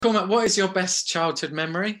Cormac, what is your best childhood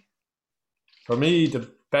memory? For me, the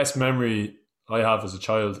best memory I have as a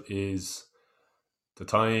child is the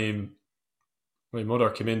time my mother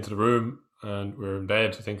came into the room and we were in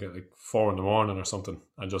bed, I think at like 4 in the morning or something,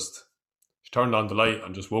 and just she turned on the light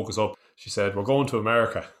and just woke us up. She said, "We're going to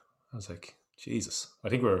America." I was like, Jesus.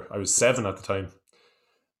 I was 7 at the time,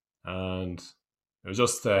 and it was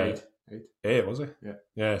just Eight. 8, was it? Yeah.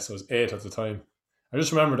 Yeah, so it was 8 at the time. I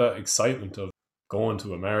just remember that excitement of going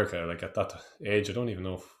to America. Like at that age, I don't even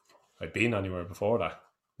know if I'd been anywhere before that.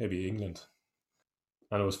 Maybe England.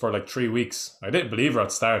 And it was for like 3 weeks. I didn't believe her at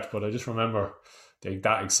the start, but I just remember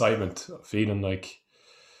that excitement, feeling like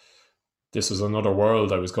this was another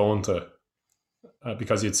world I was going to,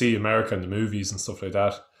 because you'd see America in the movies and stuff like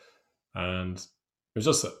that, and it was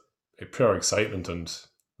just a pure excitement. And it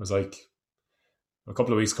was like a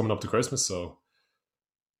couple of weeks coming up to Christmas,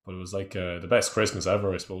 but it was like the best Christmas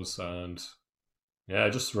ever, I suppose. And yeah,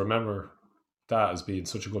 I just remember that as being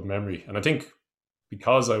such a good memory. And I think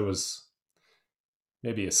because I was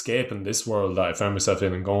maybe escaping this world that I found myself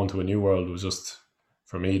in and going to a new world, was just,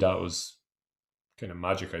 for me, that was kind of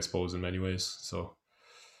magic, I suppose, in many ways. So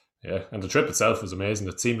yeah, and the trip itself was amazing.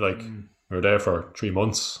 It seemed like we were there for 3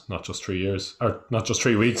 months, not just 3 years, or not just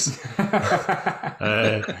 3 weeks.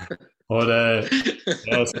 Yeah, so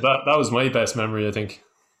that was my best memory, I think.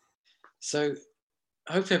 So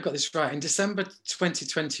hopefully I've got this right. In December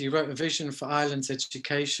 2020, you wrote a vision for Ireland's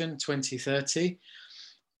education 2030.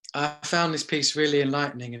 I found this piece really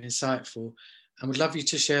enlightening and insightful, and would love you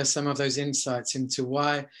to share some of those insights into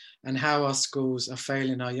why and how our schools are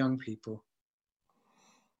failing our young people.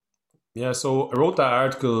 Yeah, so I wrote that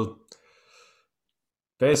article.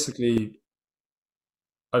 Basically,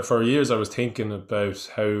 for years I was thinking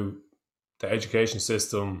about how the education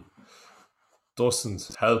system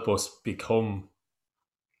doesn't help us become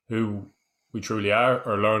who we truly are,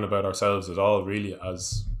 or learn about ourselves at all, really,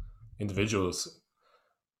 as individuals.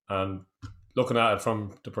 And looking at it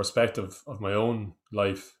from the perspective of my own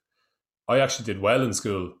life, I actually did well in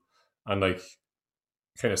school, and like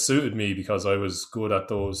kind of suited me because I was good at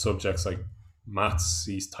those subjects like maths,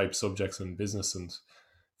 these type subjects, and business and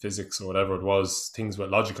physics or whatever it was, things with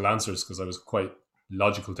logical answers, because I was quite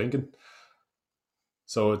logical thinking.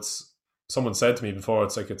 So someone said to me before,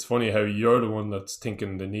 it's like, it's funny how you're the one that's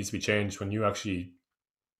thinking there needs to be change when you actually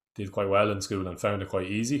did quite well in school and found it quite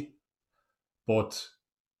easy. But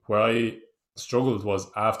where I struggled was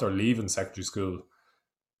after leaving secondary school,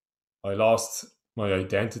 I lost my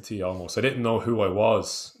identity almost. I didn't know who I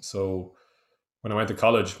was. So when I went to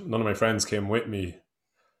college, none of my friends came with me.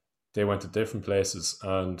 They went to different places.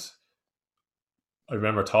 And I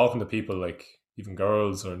remember talking to people, like even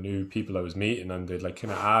girls or new people I was meeting, and they'd like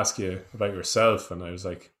kind of ask you about yourself. And I was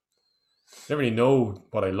like, I didn't really know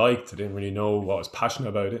what I liked. I didn't really know what I was passionate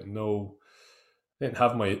about. I didn't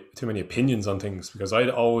have too many opinions on things, because I'd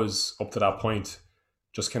always, up to that point,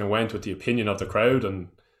 just kind of went with the opinion of the crowd. And,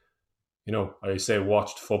 you know, I say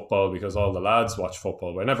watched football because all the lads watch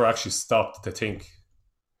football, but I never actually stopped to think,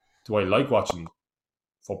 do I like watching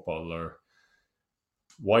football, or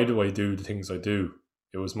why do I do the things I do?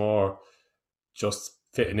 It was more just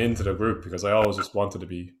fitting into the group, because I always just wanted to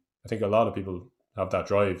be, I think a lot of people have that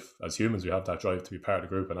drive. As humans, we have that drive to be part of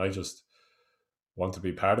the group, and I just want to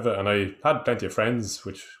be part of it. And I had plenty of friends,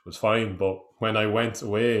 which was fine, but when I went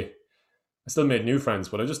away, I still made new friends,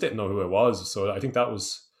 but I just didn't know who I was. So I think that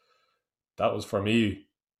was for me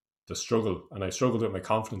the struggle, and I struggled with my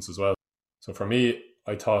confidence as well. So for me,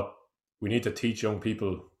 I thought we need to teach young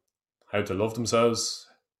people how to love themselves,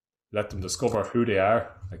 let them discover who they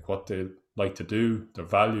are, like what they like to do, their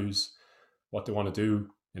values, what they want to do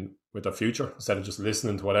with their future, instead of just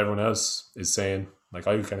listening to what everyone else is saying, like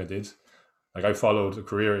I kind of did. Like I followed a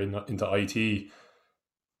career into IT,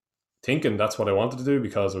 thinking that's what I wanted to do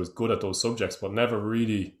because I was good at those subjects, but never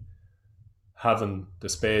really having the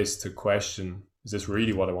space to question, is this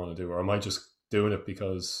really what I want to do? Or am I just doing it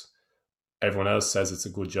because everyone else says it's a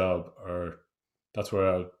good job, or that's where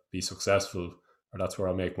I'll be successful, or that's where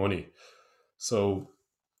I'll make money? So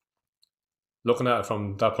looking at it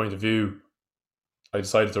from that point of view, I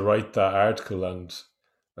decided to write that article. And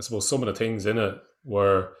I suppose some of the things in it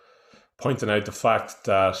were pointing out the fact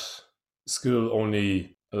that school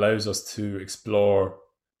only allows us to explore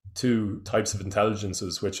 2 types of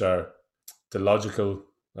intelligences, which are the logical,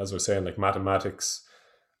 as we're saying, like mathematics,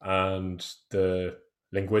 and the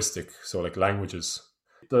linguistic, so like languages.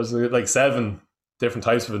 There's like 7 different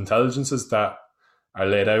types of intelligences that are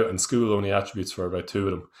laid out, and school only attributes for about 2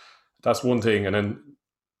 of them. That's one thing. And then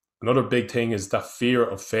another big thing is that fear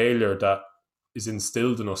of failure that is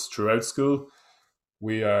instilled in us throughout school.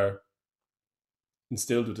 We are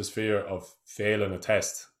instilled with this fear of failing a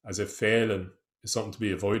test, as if failing is something to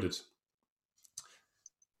be avoided.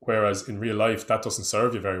 Whereas in real life, that doesn't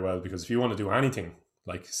serve you very well, because if you want to do anything,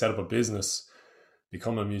 like set up a business,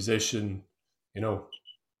 become a musician, you know,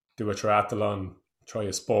 do a triathlon, try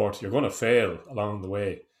a sport, you're going to fail along the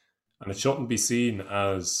way. And it shouldn't be seen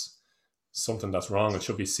as something that's wrong. It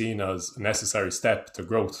should be seen as a necessary step to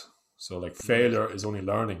growth. So like failure is only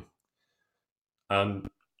learning. And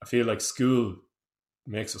I feel like school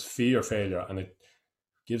makes us fear failure, and it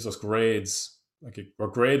gives us grades. Like we're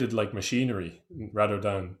graded like machinery rather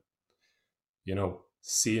than, you know,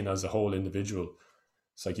 seen as a whole individual.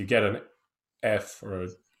 It's like you get an F or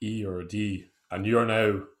an E or a D, and you're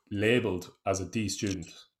now labeled as a D student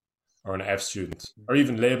or an F student, or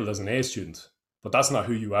even labeled as an A student. But that's not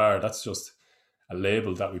who you are. That's just a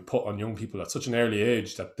label that we put on young people at such an early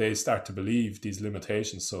age that they start to believe these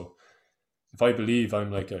limitations. So if I believe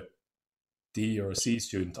I'm like a D or a C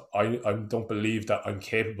student, I don't believe that I'm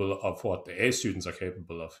capable of what the A students are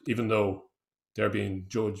capable of, even though we're being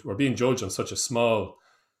judged on such a small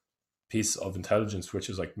piece of intelligence, which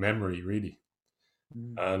is like memory, really.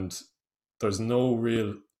 And there's no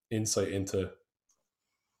real insight into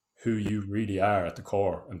who you really are at the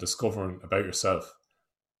core and discovering about yourself.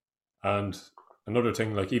 And another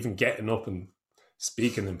thing, like even getting up and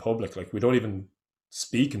speaking in public, like we don't even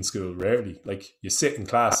speak in school, rarely. Like you sit in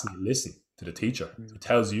class and you listen to the teacher. He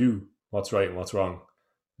tells you what's right and what's wrong.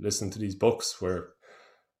 Listen to these books where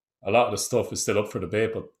a lot of the stuff is still up for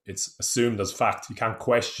debate, but it's assumed as fact. You can't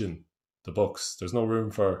question the books. There's no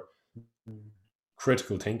room for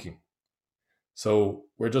critical thinking. So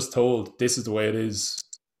we're just told this is the way it is.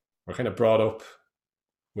 We're kind of brought up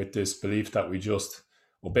with this belief that we just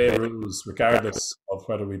obey rules regardless of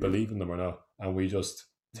whether we believe in them or not. And we just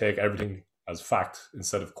take everything as fact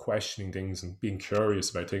instead of questioning things and being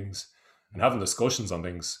curious about things and having discussions on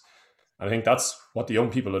things. And I think that's what the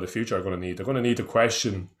young people of the future are going to need. They're going to need to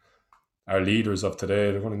question our leaders of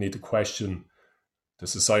today. They're going to need to question the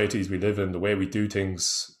societies we live in, the way we do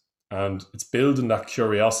things. And it's building that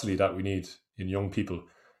curiosity that we need in young people,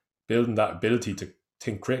 building that ability to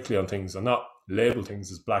think critically on things and not label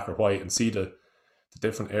things as black or white and see the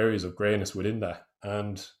different areas of greyness within that,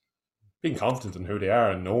 and being confident in who they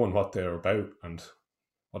are and knowing what they're about and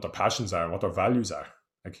what their passions are and what their values are.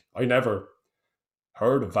 Like I never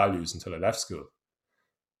heard of values until I left school.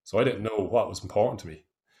 So I didn't know what was important to me.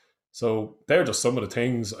 So they're just some of the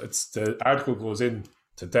things. It's the article goes into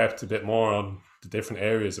depth a bit more on the different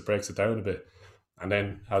areas. It breaks it down a bit and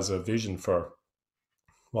then has a vision for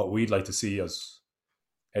what we'd like to see as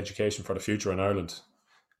education for the future in Ireland.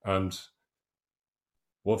 And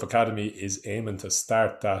Wolf Academy is aiming to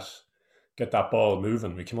start that, get that ball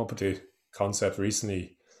moving. We came up with the concept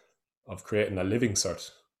recently of creating a living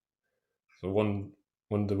cert. So one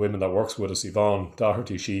of the women that works with us, Yvonne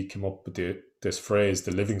Doherty, she came up with this phrase,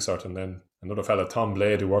 the living cert. And then another fella, Tom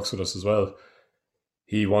Blade, who works with us as well,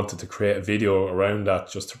 he wanted to create a video around that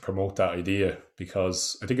just to promote that idea,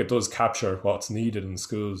 because I think it does capture what's needed in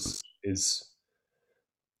schools is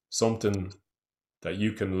something that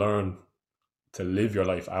you can learn to live your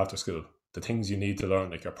life after school. The things you need to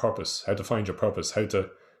learn, like your purpose, how to find your purpose, how to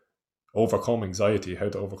overcome anxiety, how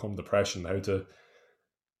to overcome depression, how to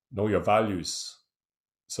know your values.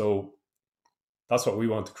 So that's what we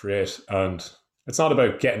want to create. And it's not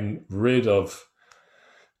about getting rid of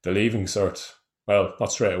the leaving cert. Well,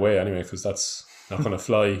 not straight away anyway, because that's not going to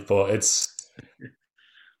fly. But it's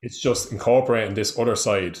just incorporating this other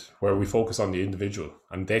side where we focus on the individual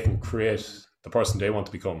and they can create the person they want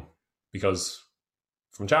to become. Because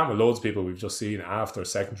from chatting with loads of people we've just seen after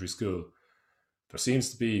secondary school, there seems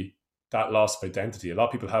to be that loss of identity. A lot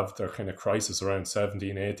of people have their kind of crisis around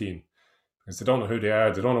 17, 18 because they don't know who they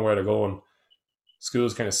are. They don't know where they're going.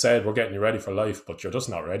 School's kind of said, we're getting you ready for life, but you're just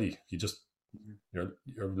not ready. You're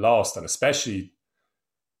lost. And especially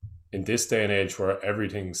in this day and age where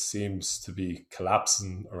everything seems to be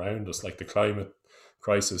collapsing around us, like the climate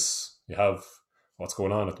crisis, you have what's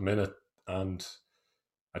going on at the minute. And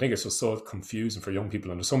I think it's just so confusing for young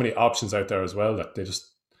people. And there's so many options out there as well that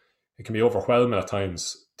it can be overwhelming at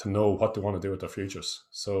times to know what they want to do with their futures.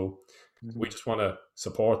 So we just want to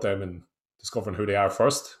support them in discovering who they are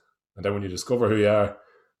first. And then when you discover who you are,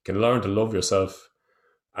 you can learn to love yourself.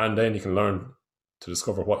 And then you can learn to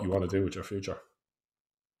discover what you want to do with your future.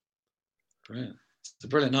 Brilliant. It's a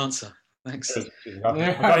brilliant answer. Thanks. I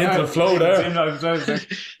got into the flow there.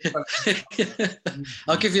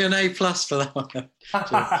 I'll give you an A+ for that one.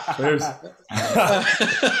 Cheers.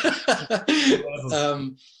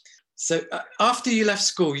 So after you left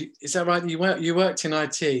school, is that right? You worked in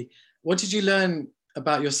IT. What did you learn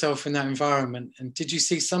about yourself in that environment? And did you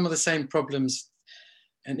see some of the same problems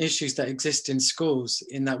and issues that exist in schools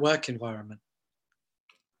in that work environment?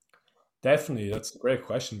 Definitely, that's a great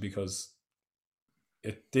question, because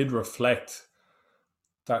it did reflect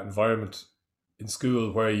that environment in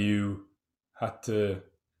school where you had to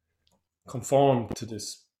conform to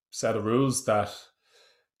this set of rules that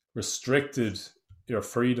restricted your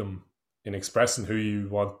freedom in expressing who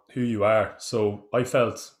you are. So I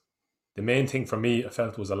felt the main thing for me, I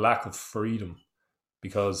felt, was a lack of freedom,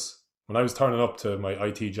 because when I was turning up to my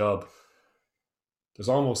IT job, there's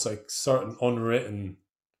almost like certain unwritten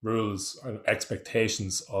rules and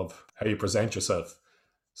expectations of how you present yourself.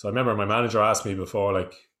 So I remember my manager asked me before,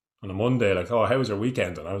 like on a Monday, like, "Oh, how was your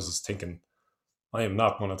weekend?" And I was just thinking, I am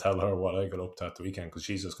not going to tell her what I got up to at the weekend, because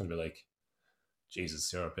she's just going to be like,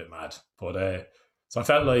 "Jesus, you're a bit mad." But so I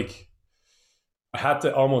felt like I had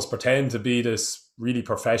to almost pretend to be this really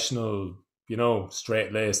professional,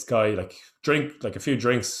 straight laced guy, like drink like a few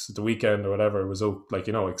drinks at the weekend or whatever was like,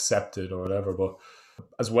 accepted or whatever. But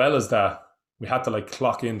as well as that, we had to like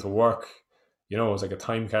clock into work. It was like a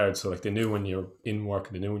time card, so like they knew when you're in work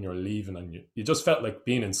and they knew when you're leaving, and you just felt like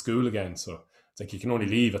being in school again. So it's like you can only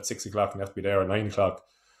leave at 6 o'clock and you have to be there at 9 o'clock.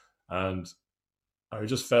 And I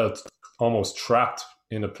just felt almost trapped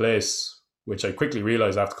in a place, which I quickly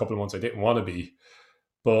realized after a couple of months I didn't want to be.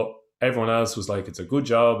 But everyone else was like, it's a good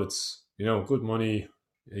job, it's good money,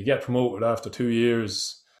 you get promoted after 2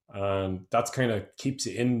 years, and that's kind of keeps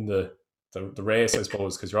you in the race, I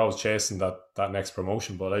suppose, because you're always chasing that next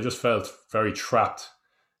promotion. But I just felt very trapped,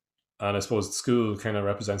 and I suppose school kind of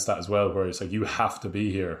represents that as well, where it's like you have to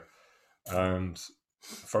be here. And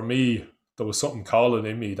for me, there was something calling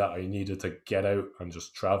in me that I needed to get out and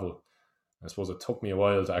just travel. I suppose it took me a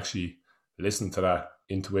while to actually listen to that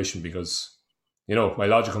intuition, because my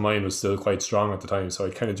logical mind was still quite strong at the time. So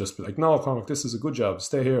I'd kind of just be like, "No, Cormac, this is a good job,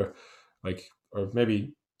 stay here." Or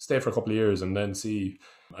maybe stay for a couple of years and then see.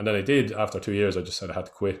 And then I did. After 2 years, I just said I had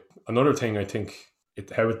to quit. Another thing I think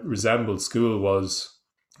how it resembled school was,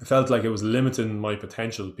 I felt like it was limiting my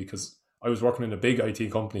potential, because I was working in a big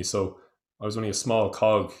IT company. So I was only a small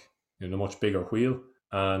cog in a much bigger wheel.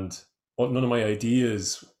 And none of my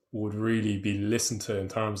ideas would really be listened to in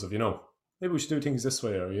terms of, maybe we should do things this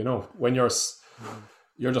way. Or, when you're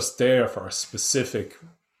just there for a specific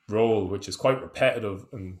role, which is quite repetitive,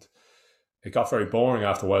 and it got very boring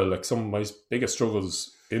after a while. Like some of my biggest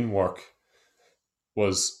struggles in work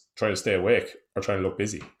was trying to stay awake or trying to look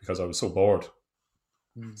busy, because I was so bored.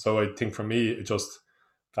 So I think for me,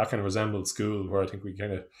 that kind of resembled school, where I think we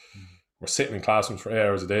kind of we're sitting in classrooms for 8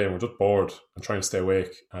 hours a day and we're just bored and trying to stay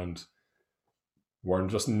awake, and we're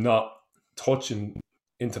just not touching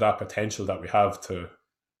into that potential that we have to,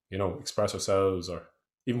 express ourselves, or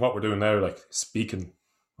even what we're doing now, like speaking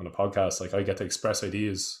on a podcast. Like I get to express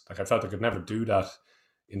ideas. Like I felt I could never do that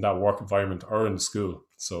in that work environment or in school.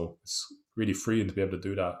 So it's really freeing to be able to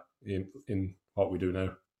do that in what we do now.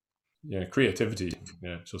 Yeah, creativity,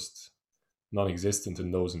 just non-existent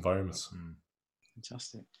in those environments.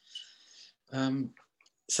 Fantastic.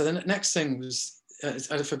 So the next thing was,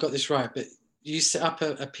 I forgot this right, but you set up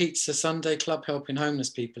a pizza Sunday club helping homeless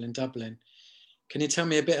people in Dublin. Can you tell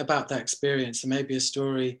me a bit about that experience, and maybe a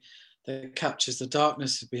story that captures the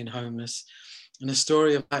darkness of being homeless, and a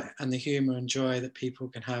story of that and the humour and joy that people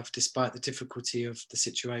can have despite the difficulty of the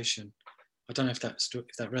situation? I don't know if that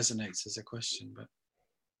resonates as a question, but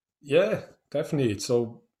yeah, definitely.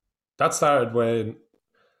 So that started when,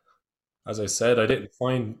 as I said, I didn't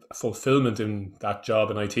find fulfillment in that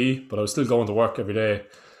job in IT, but I was still going to work every day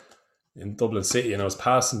in Dublin City, and I was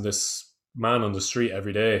passing this man on the street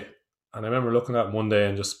every day. And I remember looking at him one day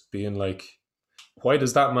and just being like, why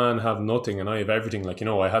does that man have nothing and I have everything? Like,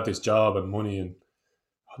 I had this job and money and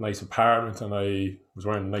a nice apartment, and I was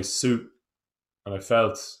wearing a nice suit, and I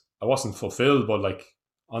felt I wasn't fulfilled, but like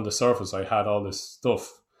on the surface, I had all this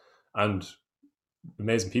stuff and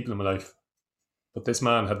amazing people in my life. But this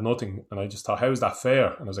man had nothing, and I just thought, how is that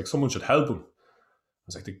fair? And I was like, someone should help him. I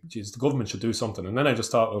was like, the government should do something. And then I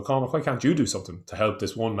just thought, well, Cormac, why can't you do something to help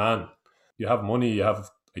this one man? You have money, you have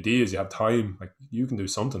ideas, you have time, like you can do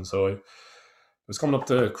something. So I was coming up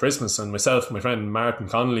to Christmas, and myself and my friend Martin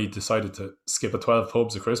Connolly decided to skip at 12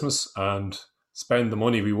 pubs at Christmas and spend the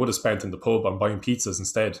money we would have spent in the pub on buying pizzas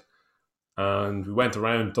instead. And we went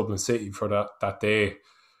around Dublin City for that day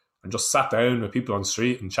and just sat down with people on the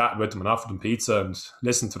street and chatted with them and offered them pizza and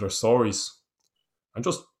listened to their stories and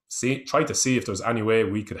just tried to see if there was any way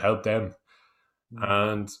we could help them.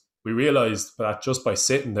 And we realised that just by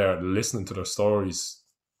sitting there and listening to their stories,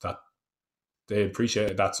 that they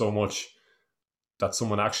appreciated that so much, that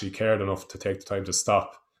someone actually cared enough to take the time to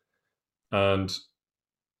stop. And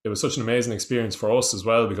it was such an amazing experience for us as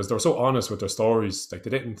well, because they were so honest with their stories. Like, they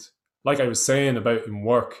didn't, like I was saying about in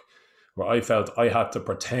work, where I felt I had to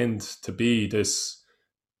pretend to be this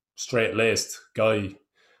straight-laced guy.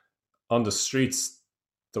 On the streets,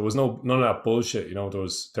 there was none of that bullshit.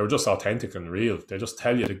 They were just authentic and real. They just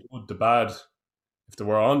tell you the good, the bad. If they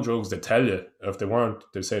were on drugs, they tell you. If they weren't,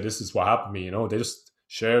 they say, this is what happened to me. They just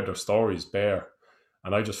shared their stories bare.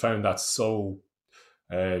 And I just found that so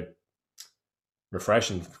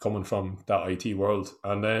refreshing coming from that IT world.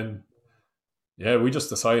 And then, yeah, we just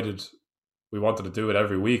decided we wanted to do it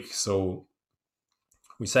every week. So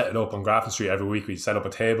we set it up on Grafton Street every week. We set up a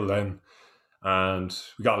table then, and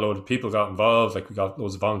we got a load of people got involved. Like, we got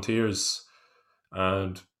loads of volunteers,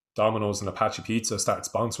 and Domino's and Apache Pizza started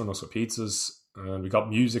sponsoring us with pizzas, and we got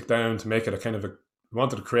music down to make it we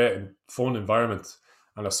wanted to create a fun environment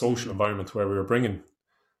and a social environment where we were bringing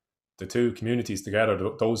the two communities together,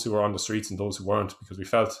 those who were on the streets and those who weren't, because we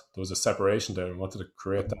felt there was a separation there and wanted to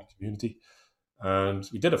create that community. And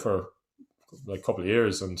we did it for like a couple of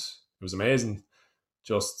years, and it was amazing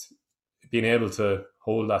just being able to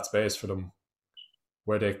hold that space for them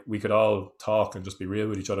where we could all talk and just be real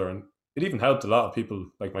with each other. And it even helped a lot of people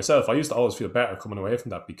like myself. I used to always feel better coming away from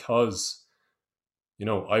that because,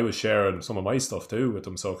 I was sharing some of my stuff too with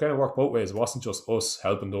them. So it kind of worked both ways. It wasn't just us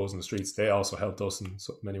helping those in the streets. They also helped us in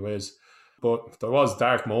so many ways. But there was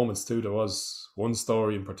dark moments too. There was one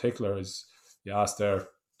story in particular, as you asked there,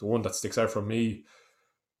 the one that sticks out for me.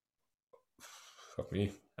 Fuck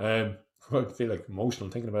me. I feel like emotional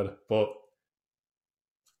thinking about it. But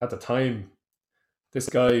at the time, this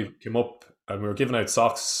guy came up and we were giving out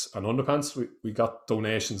socks and underpants. We got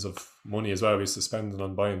donations of money as well. We used to spend it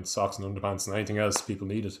on buying socks and underpants and anything else people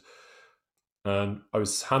needed. And I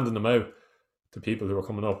was handing them out to people who were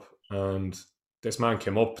coming up. And this man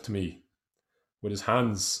came up to me with his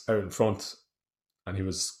hands out in front, and he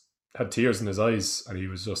had tears in his eyes, and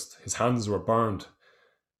his hands were burned,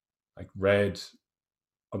 like red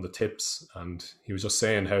on the tips. And he was just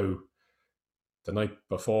saying how the night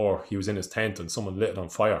before he was in his tent and someone lit it on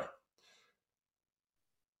fire.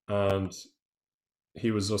 And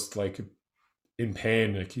he was just like in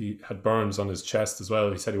pain. Like, he had burns on his chest as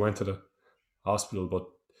well. He said he went to the hospital, but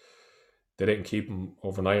they didn't keep him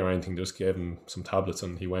overnight or anything. They just gave him some tablets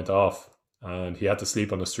and he went off. And he had to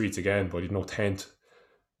sleep on the streets again, but he had no tent.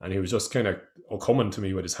 And he was just kind of coming to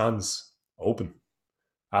me with his hands open,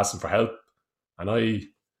 asking for help. And I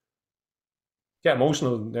get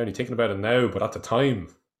emotional nearly thinking about it now, but at the time,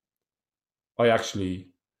 I actually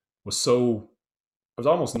was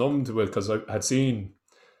almost numb to it, because I had seen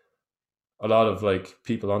a lot of like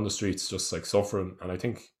people on the streets just like suffering. And I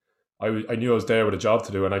think I knew I was there with a job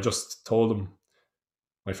to do, and I just told him,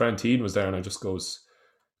 my friend Teen was there, and I just goes,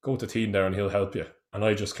 go to Teen there and he'll help you. And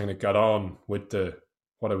I just kind of got on with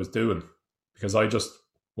what I was doing, because I just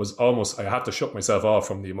was I had to shut myself off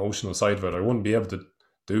from the emotional side of it. I wouldn't be able to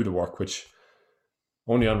do the work, which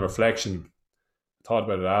only on reflection, I thought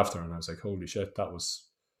about it after, and I was like, holy shit, that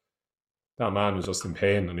man was just in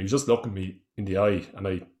pain, and he was just looking me in the eye, and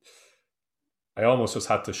I almost just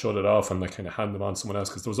had to shut it off and like kind of hand them on to someone else,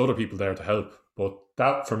 because there was other people there to help. But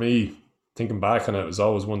that, for me, thinking back on it, is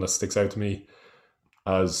always one that sticks out to me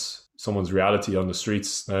as someone's reality on the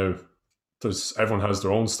streets. Now, everyone has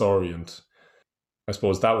their own story, and I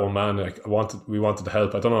suppose that one man, like, we wanted to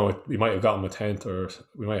help. I don't know, we might have got him a tent, or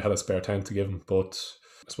we might have had a spare tent to give him, but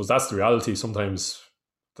I suppose that's the reality sometimes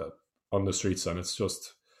that on the streets. And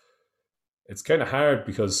it's kind of hard,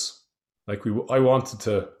 because like I wanted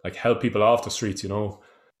to like help people off the streets, and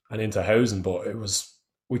into housing, but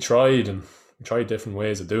we tried different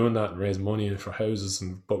ways of doing that and raise money for houses,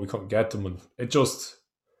 but we couldn't get them. And it's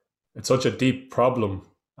such a deep problem,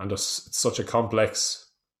 and it's such a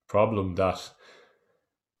complex problem that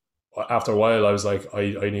after a while I was like,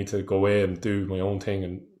 I need to go away and do my own thing.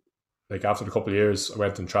 And like after a couple of years, I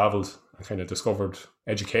went and travelled and kind of discovered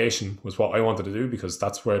education was what I wanted to do, because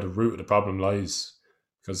that's where the root of the problem lies.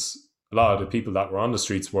 Because a lot of the people that were on the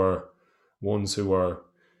streets were ones who were,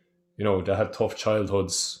 they had tough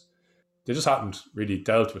childhoods. They just hadn't really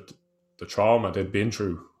dealt with the trauma they'd been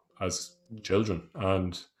through as children,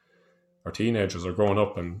 and our teenagers are growing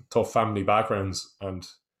up in tough family backgrounds. And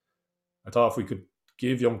I thought if we could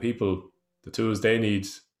give young people the tools they need,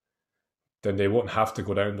 then they wouldn't have to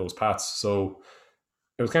go down those paths. So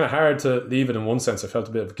it was kind of hard to leave it in one sense. I felt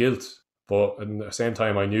a bit of guilt, but at the same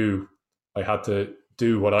time, I knew I had to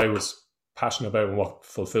do what I was passionate about and what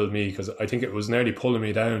fulfilled me, because I think it was nearly pulling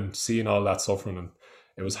me down, seeing all that suffering, and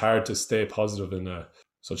it was hard to stay positive in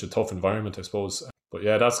such a tough environment, I suppose. But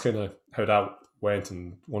yeah, that's kind of how that went,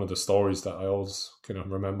 and one of the stories that I always kind of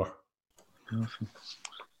remember.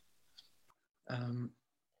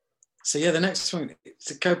 So yeah, the next one,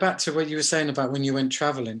 to go back to what you were saying about when you went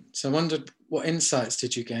traveling. So I wondered, what insights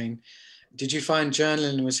did you gain? Did you find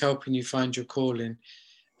journaling was helping you find your calling?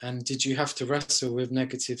 And did you have to wrestle with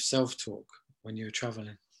negative self-talk when you were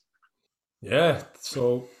traveling? Yeah,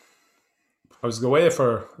 so I was away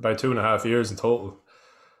for about 2.5 years in total,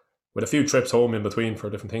 with a few trips home in between for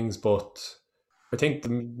different things. But I think the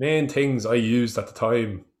main things I used at the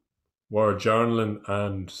time were journaling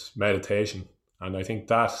and meditation. And I think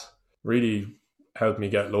that really helped me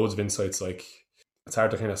get loads of insights. Like, it's hard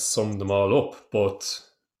to kind of sum them all up, but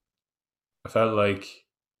I felt like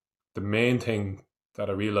the main thing that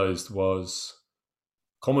I realized was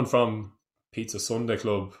coming from Pizza Sunday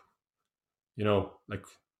Club, like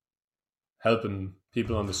helping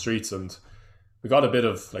people on the streets, and we got a bit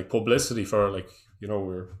of like publicity for, like,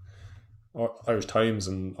 we're Irish Times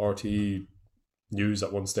and RTE News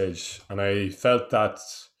at one stage, and I felt that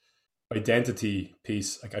identity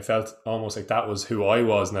piece, like I felt almost like that was who I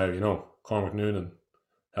was now, Cormac Noonan,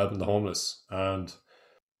 helping the homeless. And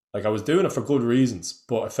like I was doing it for good reasons,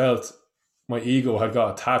 but I felt my ego had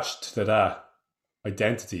got attached to that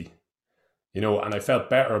identity, and I felt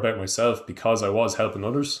better about myself because I was helping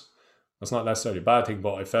others. That's not necessarily a bad thing,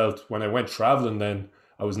 but I felt when I went traveling, then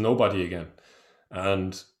I was nobody again.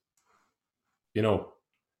 And,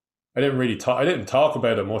 I didn't talk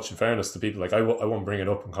about it much, in fairness to people. Like, I won't bring it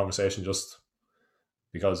up in conversation, just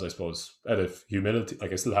because I suppose out of humility,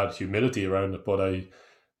 like I still had humility around it, but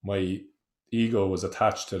my ego was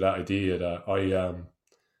attached to that idea that I am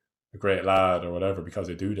a great lad or whatever because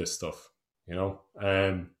I do this stuff,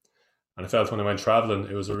 and I felt when I went traveling,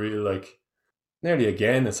 it was a real, like, nearly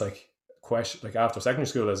again, it's like a question, like after secondary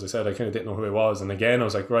school, as I said, I kind of didn't know who I was. And again, I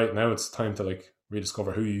was like, right, now it's time to like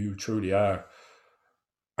rediscover who you truly are.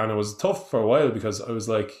 And it was tough for a while because I was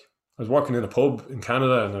working in a pub in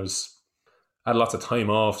Canada, and I had lots of time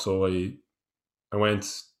off. So I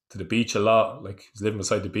went to the beach a lot, like I was living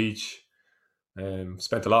beside the beach.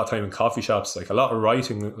 Spent a lot of time in coffee shops, like a lot of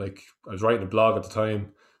writing. Like I was writing a blog at the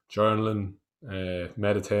time, journaling,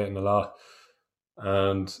 meditating a lot.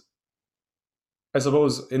 And I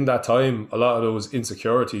suppose in that time, a lot of those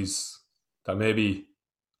insecurities that maybe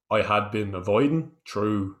I had been avoiding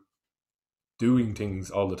through doing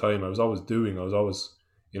things all the time. I was always,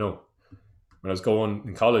 when I was going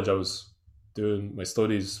in college, I was doing my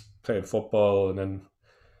studies, playing football, and then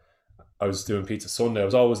I was doing Pizza Sunday. I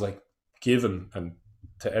was always like giving and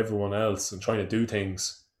to everyone else and trying to do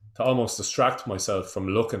things to almost distract myself from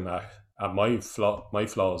looking at my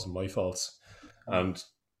flaws and my faults. And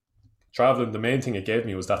traveling, the main thing it gave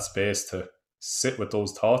me was that space to sit with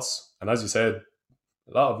those thoughts. And as you said,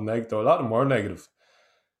 a lot of them were negative,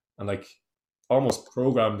 and like almost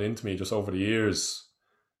programmed into me just over the years,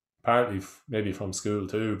 partly maybe from school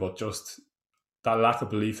too, but just that lack of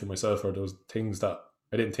belief in myself, or those things that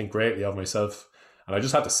I didn't think greatly of myself. And I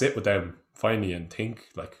just had to sit with them finally and think,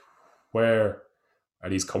 like, where are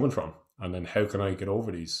these coming from? And then how can I get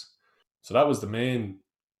over these? So that was the main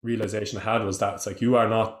realization I had, was that it's like, you are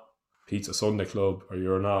not Pizza Sunday Club, or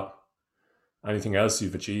you're not anything else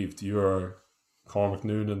you've achieved. You are Cormac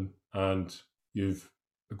Noonan, and you've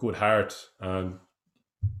a good heart, and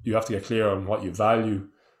you have to get clear on what you value.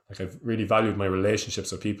 Like, I've really valued my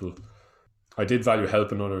relationships with people. I did value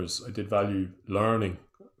helping others. I did value learning,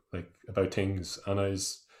 like, about things. And I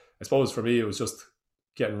suppose for me, it was just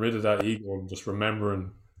getting rid of that ego and just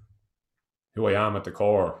remembering who I am at the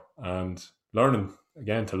core, and learning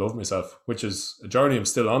again to love myself, which is a journey I'm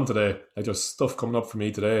still on today. Like, there's stuff coming up for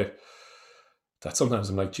me today that sometimes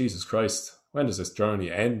I'm like, Jesus Christ, when does this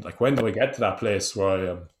journey end? Like, when do I get to that place where I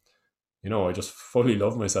am, I just fully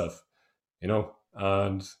love myself, and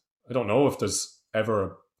I don't know if there's ever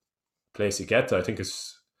a place you get to. I think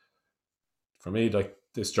it's, for me, like,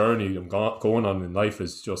 this journey I'm going on in life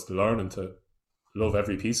is just learning to love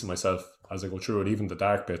every piece of myself as I go through it, even the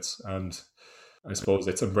dark bits. And I suppose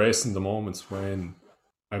it's embracing the moments when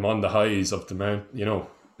I'm on the highs of the mountain,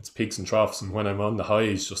 it's peaks and troughs. And when I'm on the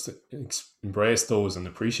highs, just embrace those and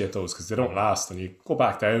appreciate those, because they don't last. And you go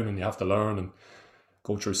back down and you have to learn and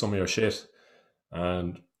go through some of your shit.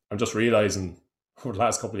 And I'm just realizing over the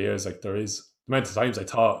last couple of years, like, there is the amount of times I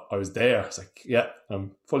thought I was there. It's like, yeah,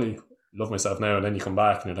 I'm fully love myself now. And then you come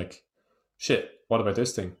back and you're like, shit, what about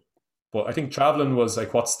this thing? But I think traveling was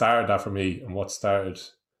like what started that for me, and what started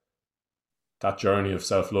that journey of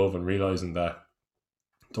self-love, and realizing that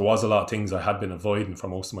there was a lot of things I had been avoiding for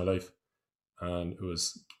most of my life. And it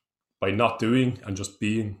was by not doing and just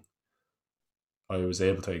being, I was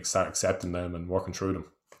able to start accepting them and working through them.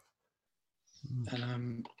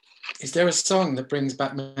 And is there a song that brings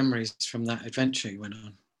back memories from that adventure you went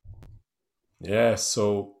on? Yeah,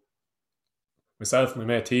 so myself and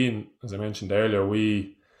my mate Ian, as I mentioned earlier,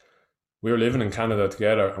 we were living in Canada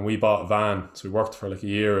together, and we bought a van. So we worked for like a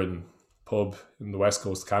year in pub in the west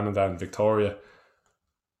coast of Canada in Victoria,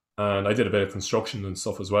 and I did a bit of construction and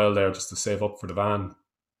stuff as well there just to save up for the van.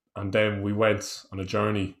 And then we went on a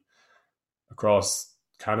journey across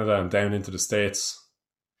Canada and down into the States.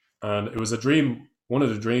 And it was a dream. One of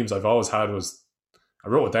the dreams I've always had was, I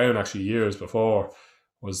wrote it down actually years before,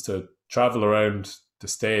 was to travel around the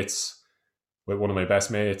States with one of my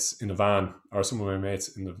best mates in a van, or some of my mates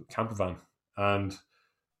in the camper van. And it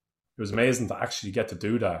was amazing to actually get to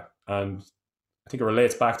do that. And I think it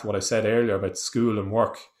relates back to what I said earlier about school and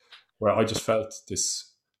work, where I just felt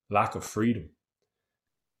this lack of freedom.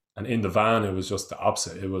 And in the van, it was just the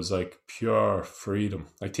opposite. It was like pure freedom.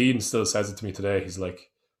 Like Teen still says it to me today. He's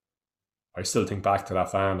like, I still think back to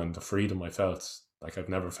that van and the freedom I felt. Like I've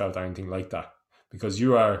never felt anything like that. Because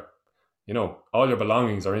you are, all your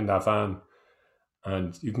belongings are in that van,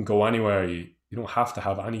 and you can go anywhere. You don't have to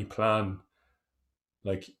have any plan.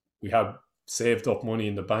 Like we had saved up money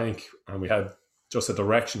in the bank, and we had just a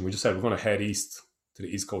direction. We just said we're going to head east to the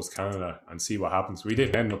east coast of Canada and see what happens. We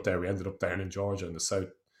didn't end up there. We ended up down in Georgia in the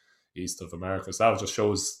southeast of America. So that just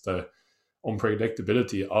shows the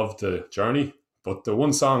unpredictability of the journey. But the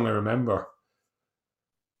one song I remember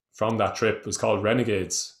from that trip was called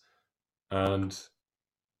Renegades, and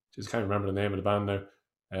just can't remember the name of the band now.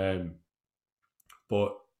 And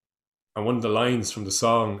one of the lines from the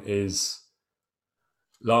song is,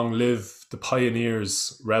 "Long live the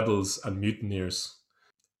pioneers, rebels, and mutineers."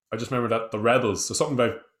 I just remember that the rebels, so something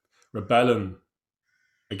about rebelling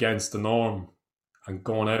against the norm and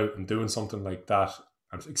going out and doing something like that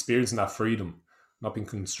and experiencing that freedom, not being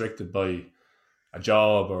constricted by a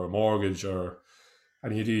job or a mortgage or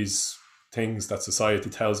any of these things that society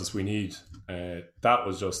tells us we need. That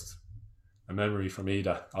was just a memory for me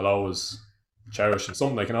that I'll always cherish, and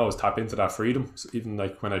something I can always tap into that freedom. So even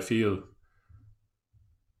like when I feel,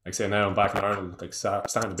 like say now I'm back in Ireland, like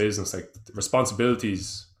starting a business, like the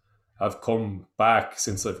responsibilities have come back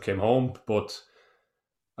since I've came home, but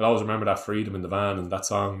I'll always remember that freedom in the van, and that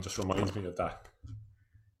song just reminds me of that.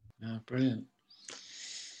 Oh, brilliant.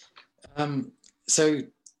 So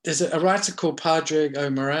there's a writer called Padraig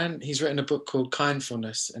O'Moran. He's written a book called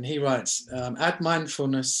Kindfulness, and he writes, add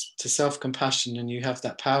mindfulness to self-compassion and you have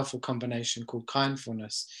that powerful combination called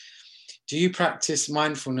kindfulness. Do you practice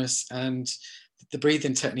mindfulness and the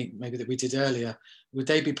breathing technique maybe that we did earlier? Would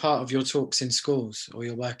they be part of your talks in schools or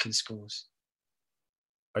your work in schools?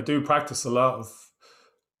 I do practice a lot of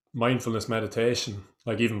mindfulness meditation.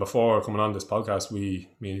 Like even before coming on this podcast, me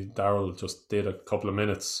and Daryl just did a couple of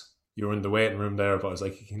minutes. You were in the waiting room there, but I was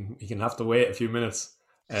like, you can have to wait a few minutes.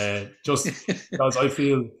 Just because I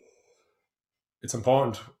feel it's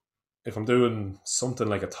important if I'm doing something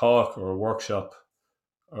like a talk or a workshop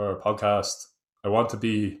or a podcast, I want to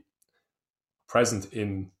be present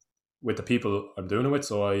with the people I'm doing it with.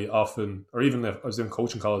 So I often, or even if I was doing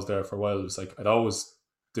coaching calls there for a while, it's like I'd always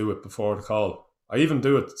do it before the call. I even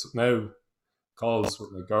do it now, calls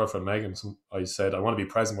with my girlfriend Megan. I said I want to be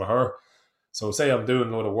present with her. So say I'm doing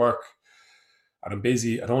a load of work and I'm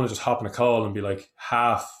busy, I don't want to just hop on a call and be like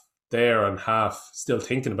half there and half still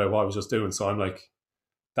thinking about what I was just doing. So I'm like,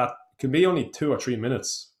 that can be only 2 or 3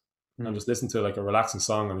 minutes and just listen to like a relaxing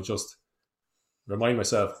song and just remind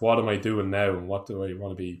myself, what am I doing now and what do I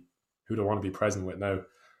want to be, who do I want to be present with now?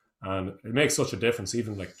 And it makes such a difference,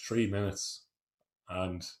 even like 3 minutes.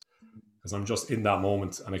 And because I'm just in that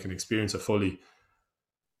moment and I can experience it fully.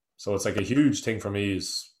 So it's like a huge thing for me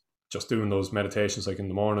is just doing those meditations. Like in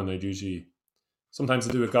the morning, I'd usually, sometimes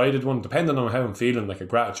I do a guided one, depending on how I'm feeling, like a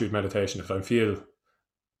gratitude meditation. If I feel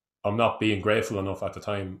I'm not being grateful enough at the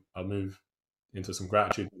time, I'll move into some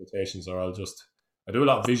gratitude meditations, or I do a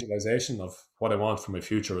lot of visualization of what I want for my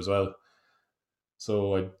future as well.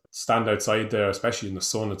 So I stand outside there, especially in the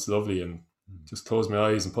sun, it's lovely, and just close my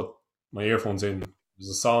eyes and put my earphones in.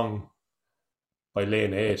 There's a song by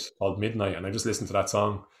Lane 8 called Midnight, and I just listen to that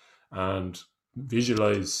song and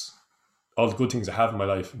visualize all the good things I have in my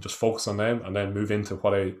life and just focus on them and then move into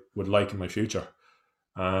what I would like in my future.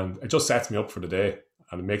 And it just sets me up for the day,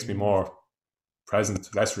 and it makes me more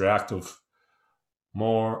present, less reactive,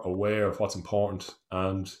 more aware of what's important.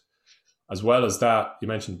 And as well as that, you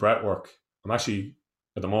mentioned breath work. I'm actually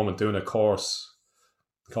at the moment doing a course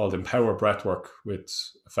called Empower Breathwork with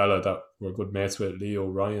a fella that we're good mates with, Leo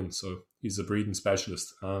Ryan. So he's a breathing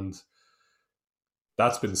specialist, and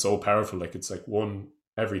that's been so powerful. Like it's like one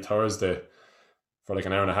every Thursday for like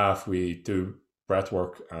an hour and a half we do breath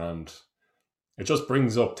work, and it just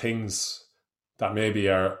brings up things that maybe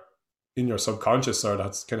are in your subconscious or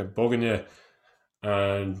that's kind of bugging you,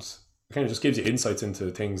 and it kind of just gives you insights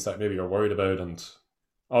into things that maybe you're worried about, and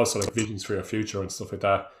also like visions for your future and stuff like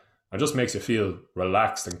that. And just makes you feel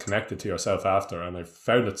relaxed and connected to yourself after. And I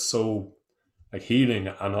found it so like healing,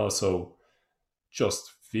 and also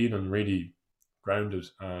just feeling really grounded,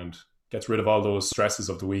 and gets rid of all those stresses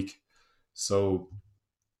of the week. So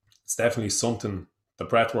it's definitely something, the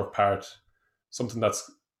breathwork part, something that's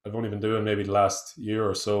I've only been doing maybe the last year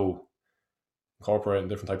or so, incorporating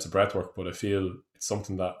different types of breathwork, but I feel it's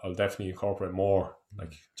something that I'll definitely incorporate more,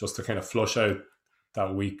 like just to kind of flush out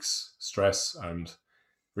that week's stress and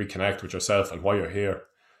reconnect with yourself and why you're here.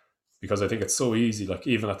 Because I think it's so easy, like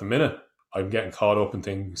even at the minute, I'm getting caught up in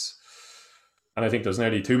things. And I think there's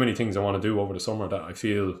nearly too many things I want to do over the summer that I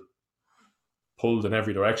feel pulled in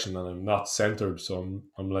every direction, and I'm not centered. So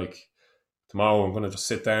I'm like, tomorrow I'm going to just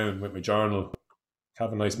sit down with my journal,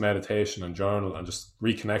 have a nice meditation and journal, and just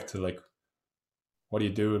reconnect to like, what are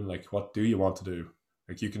you doing? Like, what do you want to do?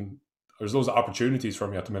 Like there's those opportunities for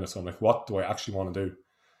me at the minute. So I'm like, what do I actually want to do?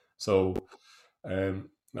 So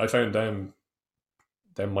I found them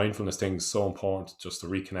mindfulness things so important just to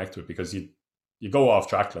reconnect with, because you go off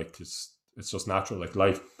track. Like it's just natural. Like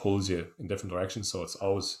life pulls you in different directions. So it's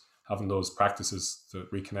always having those practices to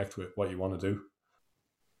reconnect with what you want to do.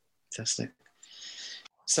 Fantastic.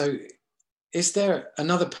 So is there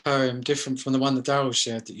another poem different from the one that Daryl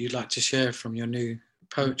shared that you'd like to share from your new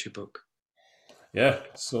poetry book? Yeah,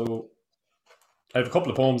 so I have a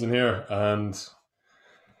couple of poems in here, and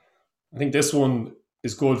I think this one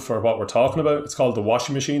is good for what we're talking about. It's called The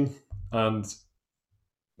Washing Machine, and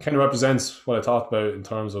kind of represents what I talked about in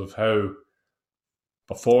terms of how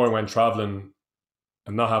before I went traveling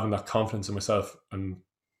and not having that confidence in myself and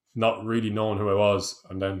not really knowing who I was,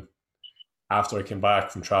 and then after I came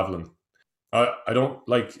back from traveling, I don't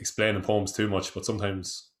like explaining poems too much, but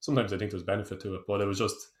sometimes I think there's benefit to it. But it was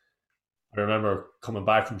just, I remember coming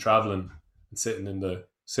back from traveling and sitting in the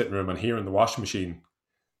sitting room and hearing the washing machine,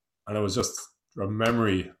 and it was just a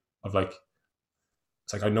memory of like,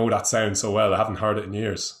 it's like I know that sound so well. I haven't heard it in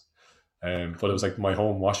years, but it was like my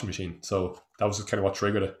home washing machine. So that was kind of what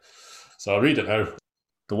triggered it. So I'll read it now.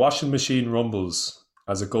 The washing machine rumbles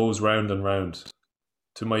as it goes round and round.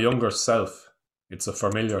 To my younger self, it's a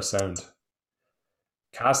familiar sound,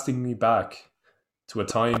 casting me back to a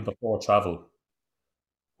time before travel,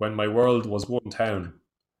 when my world was one town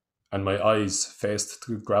and my eyes faced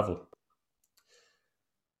the gravel.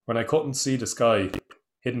 When I couldn't see the sky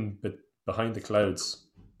hidden behind the clouds,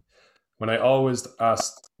 when I always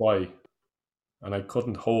asked why, and I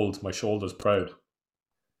couldn't hold my shoulders proud.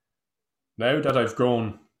 Now that I've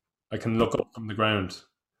grown, I can look up from the ground.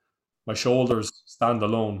 My shoulders stand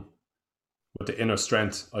alone with the inner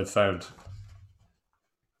strength I've found.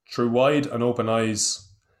 Through wide and open eyes,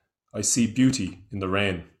 I see beauty in the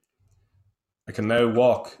rain. I can now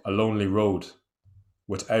walk a lonely road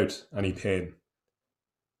without any pain.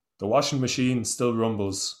 The washing machine still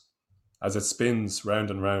rumbles as it spins round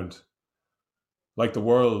and round, like the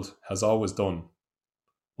world has always done,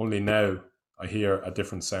 only now I hear a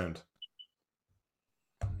different sound.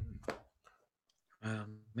 Wow,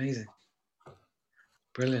 amazing.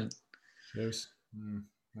 Brilliant. Cheers.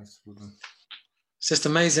 That's good one. It's just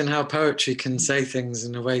amazing how poetry can say things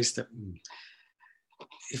in ways that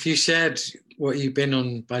if you shared what you've been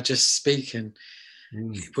on by just speaking,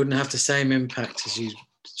 it wouldn't have the same impact as you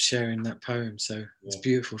sharing that poem. So it's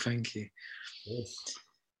beautiful. Thank you. Yes.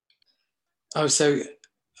 Oh, so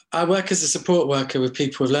I work as a support worker with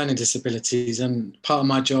people with learning disabilities, and part of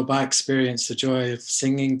my job, I experience the joy of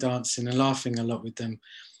singing, dancing and laughing a lot with them.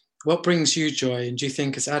 What brings you joy? And do you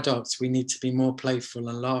think as adults, we need to be more playful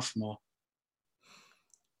and laugh more?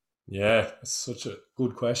 Yeah, it's such a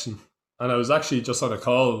good question. And I was actually just on a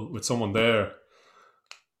call with someone there,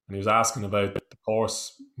 and he was asking about the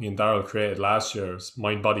course me and Daryl created last year,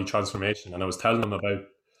 Mind Body Transformation. And I was telling him about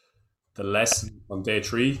the lesson on day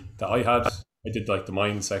 3 that I had. I did like the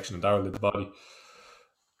mind section and Daryl did the body.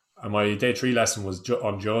 And my day 3 lesson was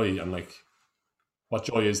on joy and like what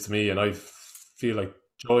joy is to me. And I feel like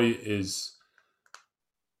joy is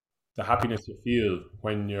the happiness you feel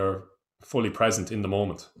when you're fully present in the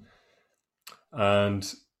moment.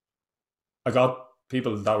 And I got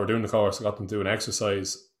people that were doing the course, I got them to do an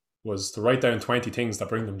exercise, was to write down 20 things that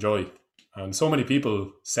bring them joy. And so many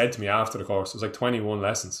people said to me after the course, it was like 21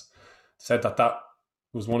 lessons, said that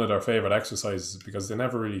was one of their favorite exercises because they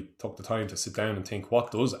never really took the time to sit down and think,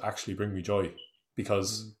 what does actually bring me joy?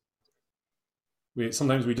 Because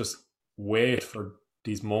sometimes we just wait for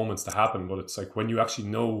these moments to happen, but it's like when you actually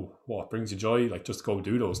know what brings you joy, like just go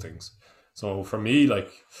do those things. So for me,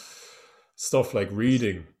 like stuff like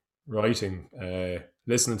reading, writing,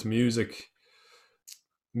 listening to music,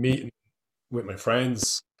 meeting with my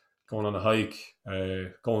friends, going on a hike,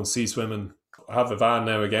 going sea swimming. I have a van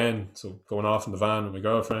now again, so going off in the van with my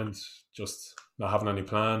girlfriend, just not having any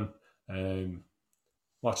plan,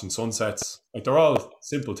 watching sunsets. Like, they're all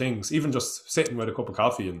simple things. Even just sitting with a cup of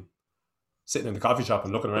coffee and sitting in the coffee shop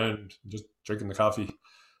and looking around and just drinking the coffee.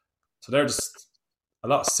 So they're just a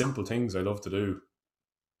lot of simple things I love to do.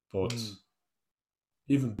 But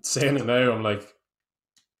even saying it now, I'm like,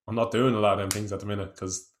 I'm not doing a lot of them things at the minute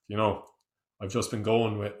because, you know, I've just been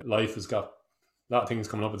going with life. Has got a lot of things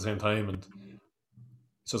coming up at the same time, and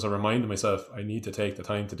it's just a reminder myself I need to take the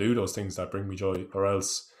time to do those things that bring me joy, or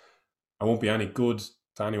else I won't be any good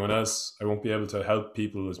to anyone else. I won't be able to help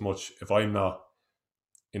people as much if I'm not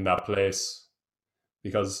in that place.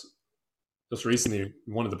 Because just recently,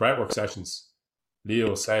 in one of the breathwork sessions,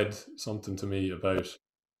 Leo said something to me about,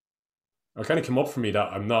 it kind of came up for me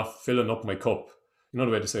that I'm not filling up my cup. You know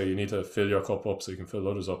the way to say you need to fill your cup up so you can fill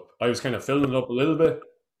others up. I was kind of filling it up a little bit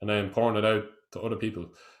and then pouring it out to other people.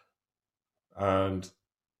 And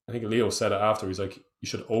I think Leo said it after. He's like, you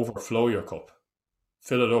should overflow your cup.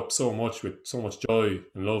 Fill it up so much with so much joy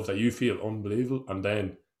and love that you feel unbelievable, and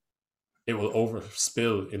then it will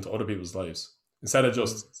overspill into other people's lives. Instead of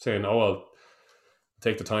just saying, oh, I'll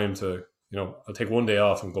take the time to, you know, I'll take one day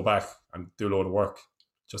off and go back and do a load of work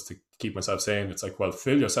just to keep myself sane. It's like, well,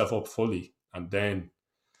 fill yourself up fully, and then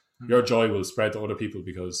your joy will spread to other people,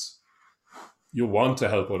 because you want to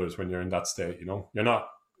help others when you're in that state, you know. You're not,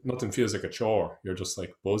 nothing feels like a chore. You're just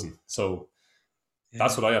like buzzing. So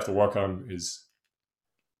that's what I have to work on, is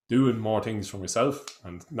doing more things for myself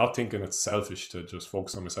and not thinking it's selfish to just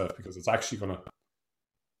focus on myself, because it's actually going to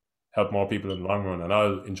help more people in the long run, and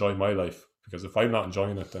I'll enjoy my life. Because if I'm not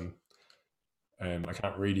enjoying it, then I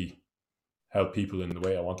can't really help people in the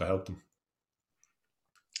way I want to help them.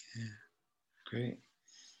 Yeah, great.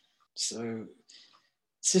 So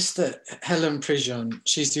Sister Helen Prijon,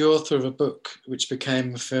 she's the author of a book which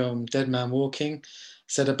became a film, Dead Man Walking,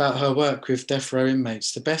 said about her work with death row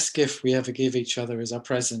inmates, the best gift we ever give each other is our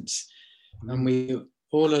presence. And we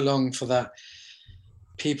all along for that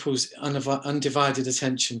people's undivided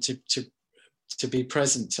attention to be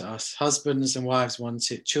present to us. Husbands and wives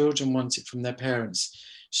want it, children want it from their parents,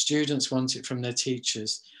 students want it from their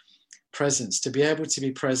teachers. Presence, to be able to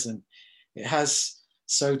be present. It has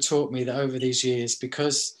so taught me that over these years,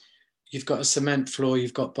 because you've got a cement floor,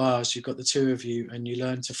 you've got bars, you've got the two of you, and you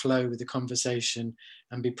learn to flow with the conversation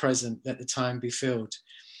and be present, let the time be filled.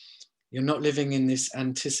 You're not living in this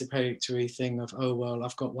anticipatory thing of, oh, well,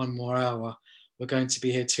 I've got 1 more hour, we're going to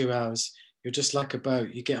be here 2 hours. You're just like a boat.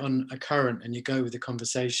 You get on a current and you go with the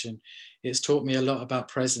conversation. It's taught me a lot about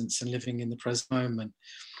presence and living in the present moment.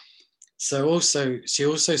 So she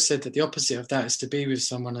also said that the opposite of that is to be with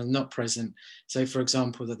someone and not present. Say, for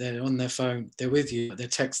example, that they're on their phone, they're with you, but they're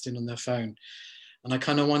texting on their phone. And I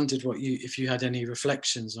kind of wondered if you had any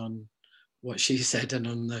reflections on what she said and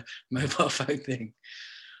on the mobile phone thing.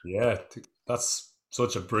 Yeah, that's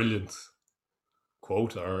such a brilliant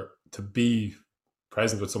quote. Or to be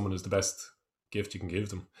present with someone is the best gift you can give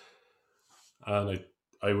them. And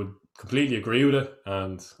I would completely agree with it.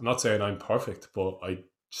 And I'm not saying I'm perfect, but I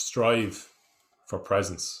strive for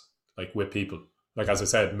presence, like with people. Like, as I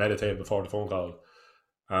said, meditate before the phone call.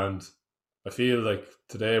 And I feel like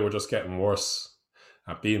today we're just getting worse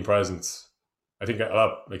at being present. I think a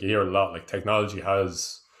lot, like you hear a lot, like technology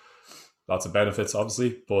has lots of benefits,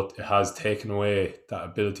 obviously, but it has taken away that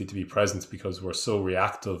ability to be present, because we're so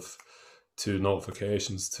reactive to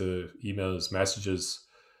notifications, to emails, messages,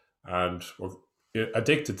 and we're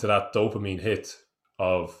addicted to that dopamine hit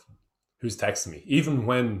of who's texting me, even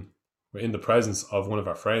when we're in the presence of one of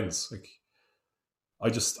our friends. Like,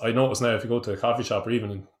 I notice now, if you go to a coffee shop or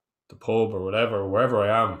even in the pub or whatever, wherever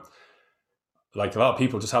I am, like, a lot of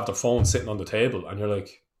people just have their phone sitting on the table, and you're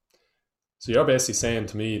like, so you're basically saying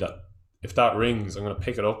to me that if that rings, I'm going to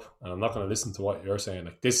pick it up and I'm not going to listen to what you're saying.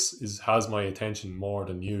 Like, this has my attention more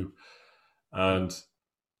than you. And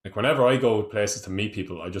like, whenever I go places to meet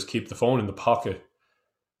people, I just keep the phone in the pocket.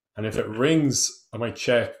 And if it rings, I might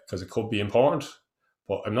check, because it could be important,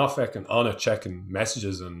 but I'm not fucking on it checking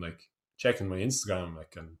messages and like checking my Instagram.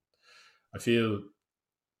 Like, and I feel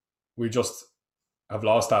we just have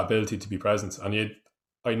lost that ability to be present. And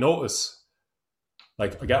I notice,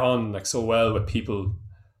 like, I get on like so well with people,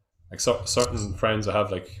 like certain friends I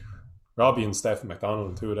have, like Robbie and Steph McDonald,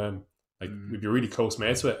 and two of them, like we'd be really close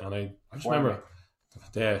mates with. And I just remember,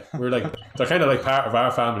 yeah, we're like, they're kind of like part of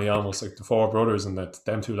our family almost, like the 4 brothers and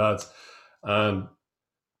them 2 lads. And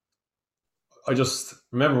I just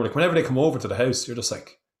remember, like, whenever they come over to the house, you're just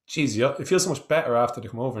like, geez, yeah, it feels so much better after they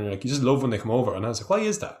come over. And you're like, you just love when they come over. And I was like, why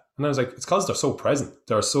is that? And I was like, it's because they're so present.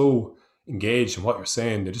 They're so engaged in what you're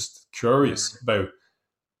saying. They're just curious about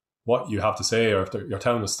what you have to say, or if you're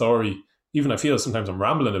telling a story. Even I feel sometimes I'm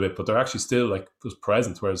rambling a bit, but they're actually still like just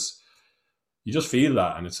present. Whereas you just feel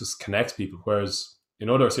that, and it just connects people. Whereas in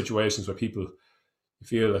other situations where people, you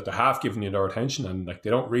feel like they're half giving you their attention and like they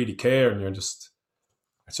don't really care, and it's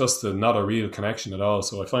just not a real connection at all.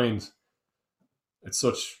 So I find it's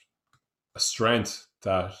such a strength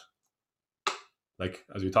that, like,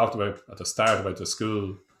 as we talked about at the start about the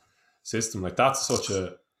school system, like that's such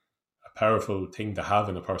a powerful thing to have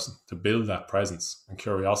in a person, to build that presence and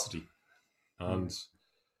curiosity. And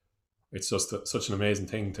it's just such an amazing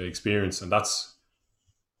thing to experience. And that's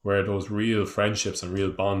where those real friendships and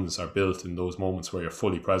real bonds are built, in those moments where you're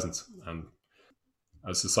fully present. And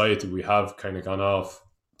as society, we have kind of gone off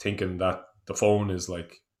thinking that the phone is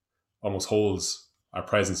like almost holds our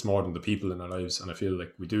presence more than the people in our lives. And I feel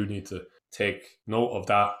like we do need to take note of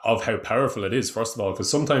that, of how powerful it is, first of all, because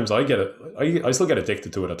sometimes I get it, I still get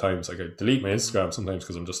addicted to it at times. Like I delete my Instagram sometimes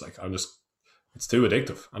because it's too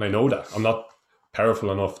addictive. And I know that I'm not powerful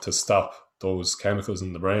enough to stop those chemicals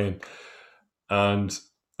in the brain. And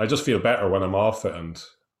I just feel better when I'm off it. And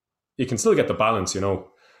you can still get the balance,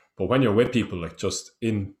 but when you're with people, like just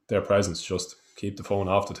in their presence, just keep the phone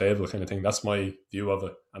off the table kind of thing. That's my view of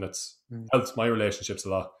it. And it's helped my relationships a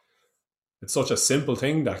lot. It's such a simple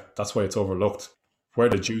thing that's why it's overlooked. Where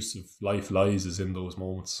the juice of life lies is in those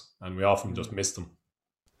moments, and we often just miss them.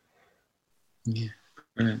 Yeah,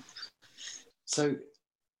 brilliant. So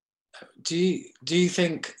do you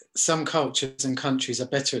think some cultures and countries are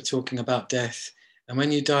better at talking about death? And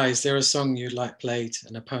when you die, is there a song you'd like played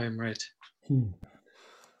and a poem read?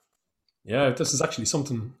 Yeah, this is actually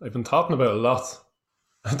something I've been talking about a lot.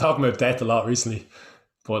 I'm talking about death a lot recently,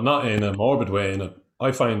 but not in a morbid way.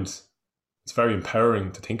 I find it's very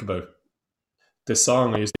empowering to think about. This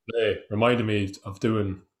song I used to play reminded me of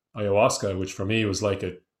doing ayahuasca, which for me was like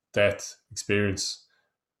a death experience.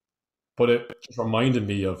 But it just reminded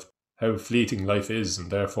me of how fleeting life is,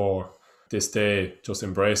 and therefore this day, just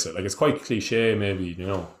embrace it. Like, it's quite cliche maybe,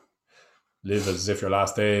 live as if your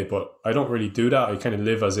last day, but I don't really do that. I kind of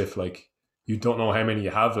live as if like you don't know how many you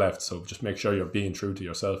have left, so just make sure you're being true to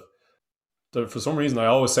yourself. For some reason, I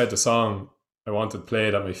always said the song I wanted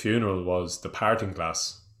played at my funeral was The Parting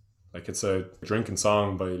Glass. Like, it's a drinking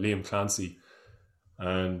song by Liam Clancy,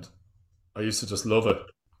 and I used to just love it.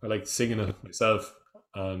 I like singing it myself,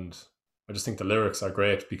 and I just think the lyrics are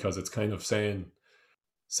great because it's kind of saying,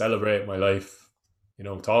 celebrate my life,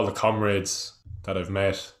 to all the comrades that I've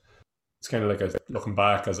met. It's kind of like looking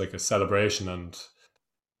back as like a celebration, and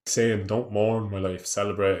saying, don't mourn my life,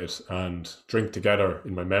 celebrate it, and drink together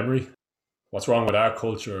in my memory. What's wrong with our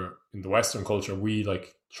culture, in the Western culture, we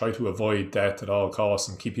like try to avoid death at all costs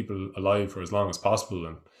and keep people alive for as long as possible,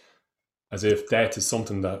 and as if death is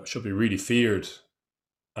something that should be really feared.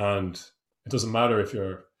 And it doesn't matter if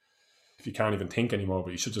you can't even think anymore,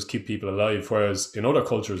 but you should just keep people alive. Whereas in other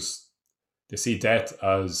cultures, they see death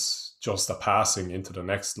as just a passing into the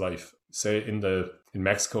next life. Say in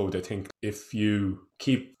Mexico, they think if you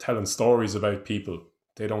keep telling stories about people,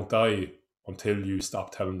 they don't die until you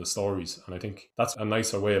stop telling the stories. And I think that's a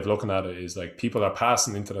nicer way of looking at it, is like people are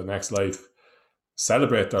passing into the next life,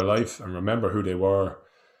 celebrate their life and remember who they were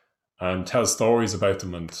and tell stories about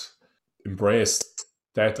them and embrace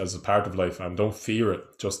death as a part of life, and don't fear it.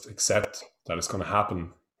 Just accept that it's going to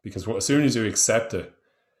happen, because as soon as you accept it,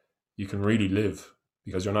 you can really live,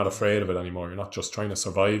 because you're not afraid of it anymore. You're not just trying to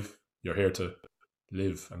survive. You're here to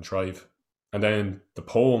live and thrive. And then the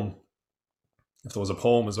poem, if there was a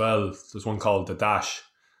poem as well, there's one called The Dash,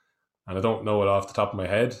 and I don't know it off the top of my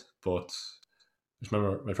head, but I just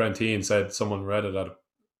remember my friend Ian said someone read it at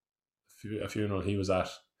a funeral he was at,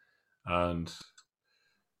 and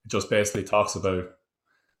it just basically talks about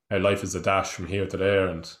how life is a dash from here to there,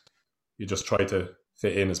 and you just try to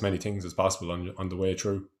fit in as many things as possible on the way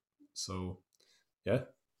through. So, yeah.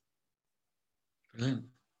 Brilliant.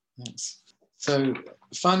 Thanks. So,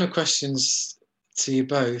 final questions to you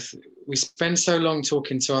both. We spend so long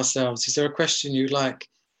talking to ourselves. Is there a question you'd like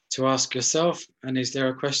to ask yourself? And is there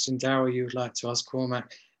a question, Daryl, you would like to ask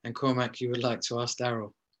Cormac? And Cormac, you would like to ask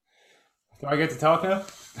Daryl? Do I get to talk now?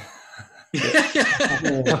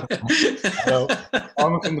 Hello.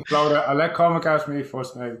 Cormac in the floor. I'll let Cormac ask me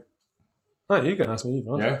first now. Oh, you can ask me.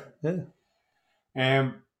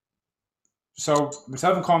 Yeah. So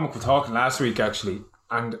myself and Cormac were talking last week actually,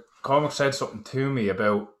 and Cormac said something to me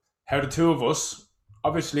about how the two of us,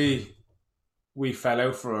 obviously we fell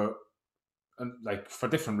out for and like for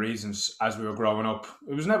different reasons as we were growing up.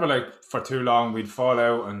 It was never like for too long we'd fall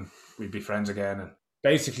out and we'd be friends again. And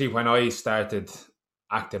basically when I started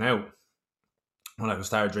acting out, when I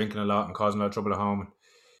started drinking a lot and causing a lot of trouble at home,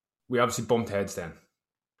 we obviously bumped heads then.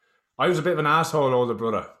 I was a bit of an asshole older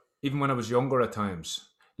brother, even when I was younger at times.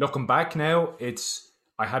 Looking back now,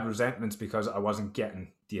 I had resentments because I wasn't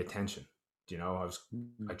getting the attention. You know, I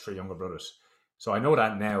had 3 younger brothers. So I know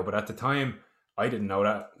that now, but at the time, I didn't know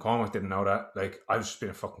that. Cormac didn't know that. Like, I was just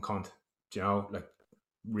being a fucking cunt, you know, like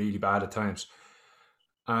really bad at times.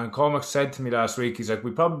 And Cormac said to me last week, he's like,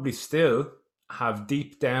 we probably still have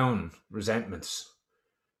deep down resentments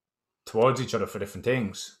towards each other for different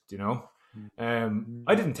things, you know.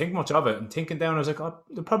 I didn't think much of it, and thinking down, I was like, oh,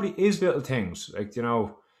 there probably is little things, like, you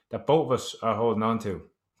know, that both of us are holding on to.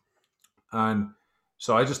 And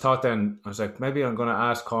so I just thought then, I was like, maybe I'm going to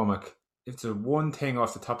ask Cormac, if there's one thing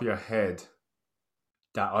off the top of your head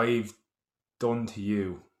that I've done to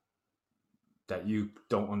you that you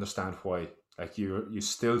don't understand why, like you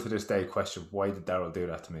still to this day question, why did Daryl do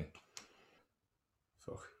that to me?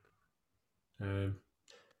 Fuck.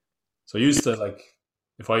 So I used to, like,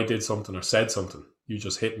 if I did something or said something, you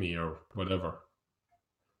just hit me or whatever.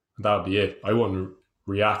 That would be it. I wouldn't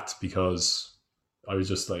react because I was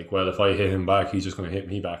just like, well, if I hit him back, he's just going to hit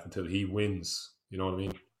me back until he wins. You know what I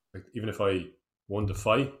mean? Like, even if I won the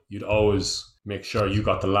fight, you'd always make sure you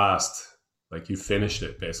got the last, like you finished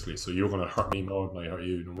it basically. So you're going to hurt me more than I hurt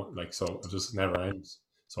you. Like, so it just never ends.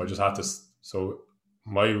 So I just had to, so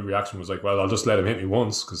my reaction was like, well, I'll just let him hit me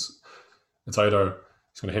once, because it's either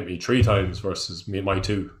he's going to hit me 3 times versus my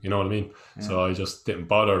 2. You know what I mean? Yeah. So I just didn't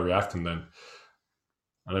bother reacting then.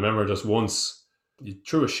 And I remember just once you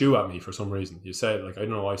threw a shoe at me for some reason. You said, like, I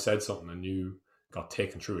don't know, I said something and you got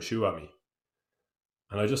taken through a shoe at me.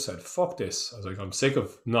 And I just said, fuck this. I was like, I'm sick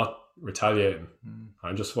of not retaliating.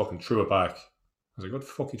 I just fucking threw it back. I was like, what the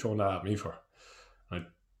fuck are you throwing that at me for? And I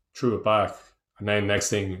threw it back. And then next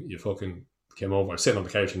thing, you fucking came over, sitting on the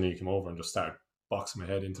couch, and then you came over and just started boxing my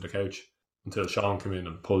head into the couch until Sean came in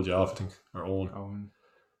and pulled you off, I think, or Owen.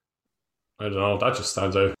 I don't know, that just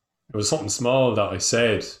stands out. It was something small that I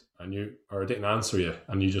said, and I didn't answer you,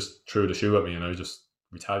 and you just threw the shoe at me, and I just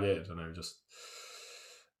retaliated, and I just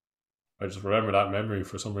remember that memory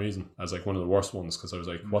for some reason as like one of the worst ones, because I was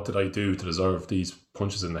like, what did I do to deserve these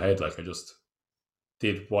punches in the head? Like, I just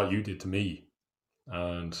did what you did to me.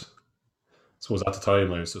 And I suppose at the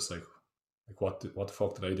time I was just like what the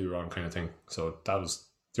fuck did I do wrong, kind of thing. So that was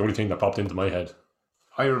the only thing that popped into my head.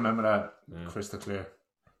 I remember that crystal clear,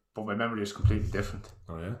 but my memory is completely different.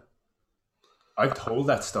 Oh yeah? I've told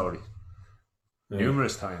that story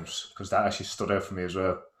numerous times, because that actually stood out for me as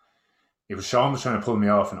well. It was Sean was trying to pull me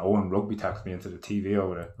off, and Owen rugby tackled me into the TV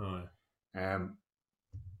over there. Oh, yeah.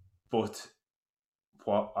 But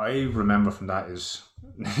what I remember from that is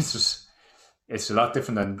it's a lot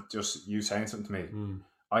different than just you saying something to me.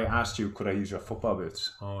 I asked you, could I use your football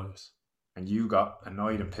boots? Oh, yes. And you got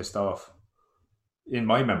annoyed and pissed off. In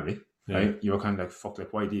my memory, right? You were kind of like, fuck,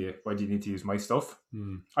 like, why do you need to use my stuff?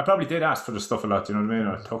 I probably did ask for the stuff a lot, you know what I mean?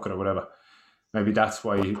 Or took it or whatever. Maybe that's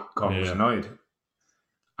why Cormac was annoyed.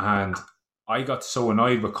 And I got so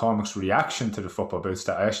annoyed with Cormac's reaction to the football boots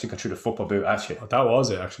that I actually got through the football boot at you. Oh, that was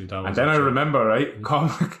it, actually. I remember, right?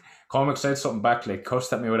 Cormac said something back, like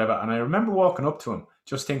cussed at me or whatever. And I remember walking up to him,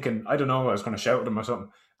 just thinking, I don't know, I was going to shout at him or something.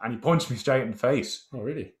 And he punched me straight in the face. Oh,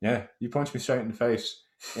 really? Yeah, he punched me straight in the face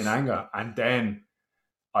in anger. And then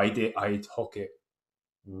I took it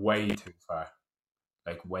way too far.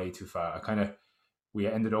 Like, way too far. We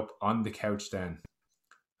ended up on the couch then.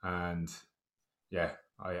 And yeah,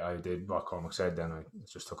 I did what Cormac said then. I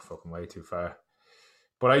just took it fucking way too far.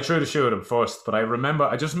 But I threw the shoe at him first. But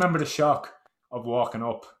I just remember the shock of walking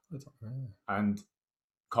up and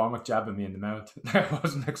Cormac jabbing me in the mouth. I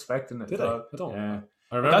wasn't expecting it. Did I don't. Yeah.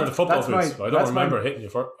 I remember the football boots, but I don't remember hitting you.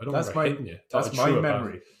 Hitting you. That's my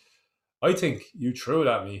memory. I think you threw it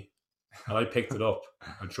at me, and I picked it up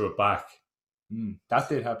and threw it back. That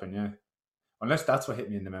did happen, yeah. Unless that's what hit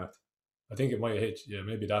me in the mouth. I think it might have hit you. Yeah,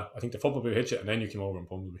 maybe that. I think the football boot hit you, and then you came over and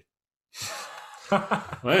pummeled me.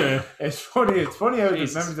 Anyway. It's funny how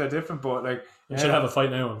these memories are different, but like... We should have a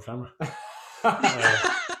fight now on camera.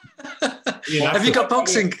 Have you got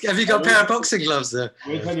a pair of boxing gloves there?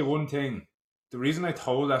 I'll tell you one thing. The reason I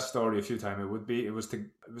told that story a few times, it was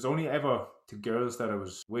only ever to girls that I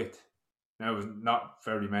was with. Now, it was not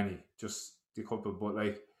very many, just a couple, but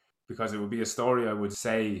like, because it would be a story I would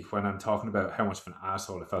say when I'm talking about how much of an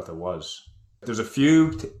asshole I felt I was. There's a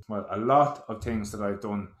lot of things that I've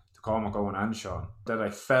done to Cormac, Owen and Sean that I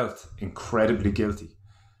felt incredibly guilty.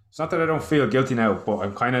 It's not that I don't feel guilty now, but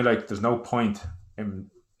I'm kind of like, there's no point in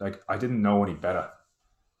Like, I didn't know any better,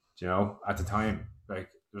 you know, at the time. Like,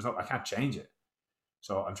 I can't change it.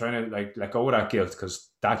 So I'm trying to like let go of that guilt, because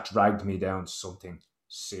that dragged me down to something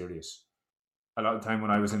serious. A lot of the time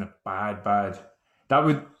when I was in a bad, that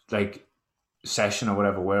would like session or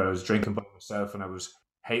whatever, where I was drinking by myself and I was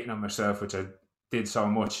hating on myself, which I did so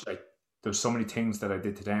much. Like, there's so many things that I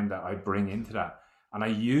did to them that I bring into that. And I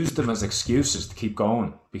used them as excuses to keep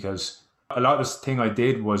going, because a lot of this thing I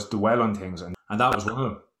did was dwell on things, and that was one of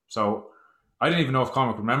them. So I didn't even know if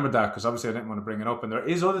Cormac remembered that, because obviously I didn't want to bring it up. And there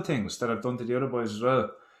is other things that I've done to the other boys as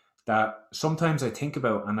well that sometimes I think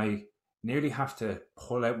about, and I nearly have to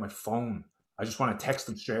pull out my phone. I just want to text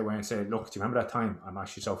them straight away and say, look, do you remember that time? I'm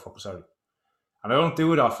actually so fucking sorry. And I don't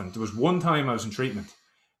do it often. There was one time I was in treatment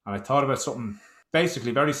and I thought about something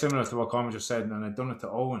basically very similar to what Cormac just said, and I'd done it to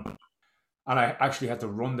Owen. And I actually had to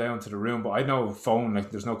run down to the room, but I know a phone, like,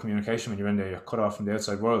 there's no communication when you're in there, you're cut off from the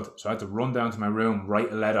outside world. So I had to run down to my room,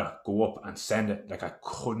 write a letter, go up and send it. Like, I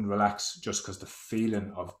couldn't relax, just because the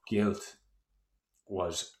feeling of guilt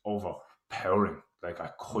was overpowering. Like, I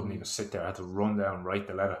couldn't even sit there. I had to run down and write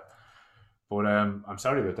the letter. But I'm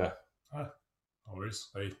sorry about that. No worries.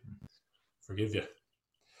 I forgive you.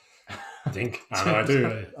 I think. I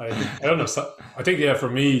do. I don't know. So, I think, yeah, for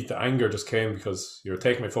me, the anger just came because you were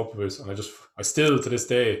taking my football boots, and I still to this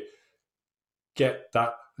day get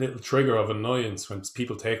that little trigger of annoyance when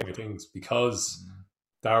people take my things, because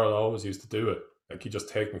Daryl always used to do it. Like, he'd just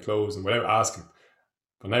take my clothes and without asking.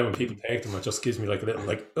 But now when people take them, it just gives me like a little,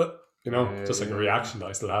 like, just like a reaction that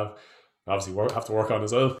I still have. Obviously, have to work on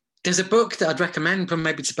as well. There's a book that I'd recommend,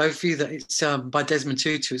 maybe to both of you, that it's by Desmond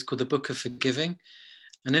Tutu. It's called The Book of Forgiving.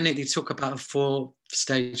 And in it, they talk about a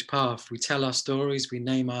 4-stage path. We tell our stories, we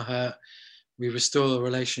name our hurt, we restore a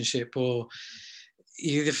relationship, or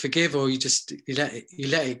you either forgive or you let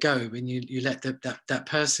it go, and you let that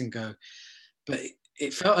person go. But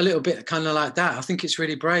it felt a little bit kind of like that. I think it's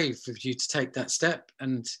really brave of you to take that step.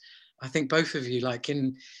 And I think both of you, like,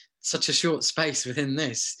 in such a short space within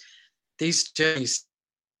this, these journeys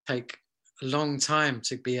take a long time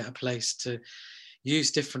to be at a place to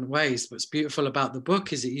use different ways. What's beautiful about the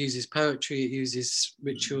book is it uses poetry, it uses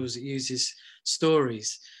rituals, it uses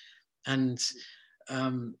stories. And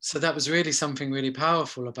so that was really something really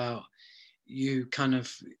powerful about you, kind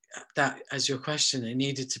of that as your question, it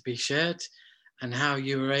needed to be shared, and how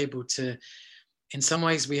you were able to, in some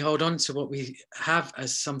ways we hold on to what we have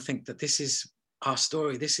as something that this is our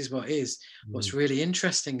story, this is what is. What's really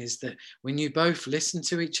interesting is that when you both listened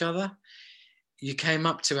to each other, you came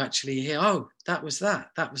up to actually hear, oh, that was,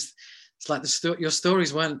 it's like your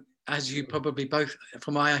stories weren't, as you probably both,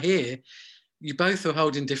 from what I hear, you both were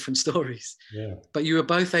holding different stories. Yeah. But you were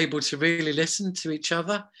both able to really listen to each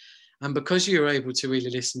other. And because you were able to really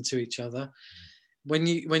listen to each other, when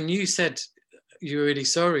you said you were really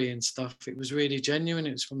sorry and stuff, it was really genuine,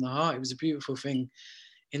 it was from the heart. It was a beautiful thing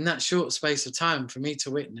in that short space of time for me to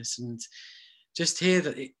witness, and just hear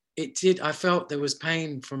that it did. I felt there was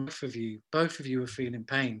pain from both of you. Both of you were feeling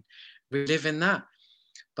pain, reliving that.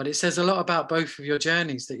 But it says a lot about both of your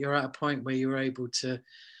journeys, that you're at a point where you were able to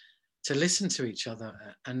listen to each other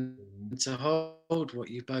and to hold what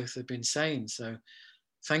you both have been saying. So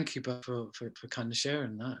thank you both for kind of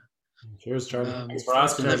sharing that. Cheers, Charlie. Thanks for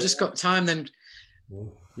asking. I've just got time then.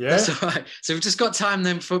 Yeah. That's all right. So we've just got time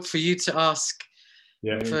then for you to ask,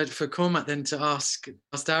 for Cormac then to ask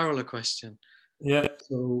Daryl a question. Yeah,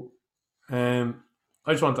 so I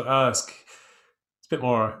just want to ask, it's a bit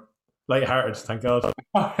more light-hearted, thank God.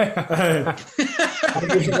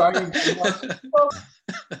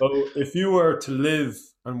 So if you were to live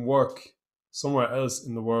and work somewhere else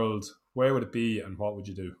in the world, where would it be and what would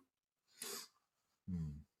you do?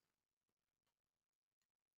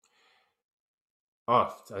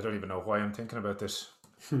 Oh, I don't even know why I'm thinking about this.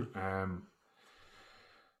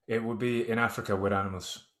 It would be in Africa with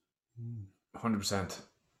animals. 100%.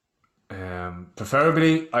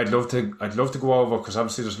 Preferably, I'd love to go over, because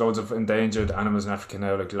obviously there's loads of endangered animals in Africa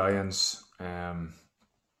now, like lions, and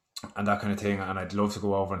that kind of thing. And I'd love to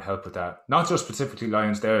go over and help with that. Not just specifically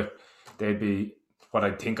lions. They'd be what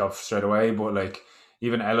I'd think of straight away, but like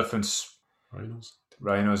even elephants,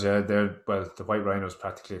 rhinos. Yeah, the white rhino's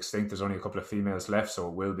practically extinct. There's only a couple of females left, so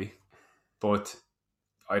it will be. But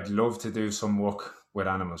I'd love to do some work with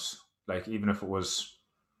animals, like even if it was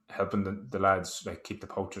helping the lads, like keep the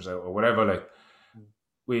poachers out or whatever. Like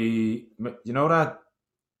that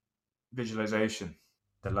visualization,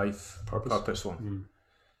 the life purpose one.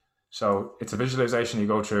 So it's a visualization you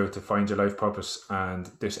go through to find your life purpose, and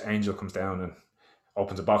this angel comes down and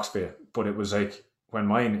opens a box for you. But it was like, when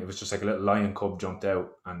mine, it was just like a little lion cub jumped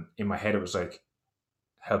out, and in my head it was like,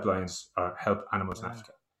 help lions or help animals in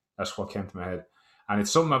Africa. That's what came to my head. And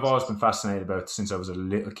it's something I've always been fascinated about since I was a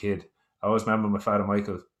little kid. I always remember my father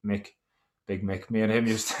Michael, Big Mick, me and him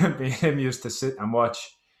used to sit and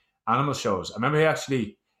watch animal shows. I remember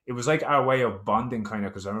it was like our way of bonding, kind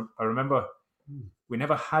of, because I remember we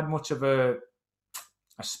never had much of a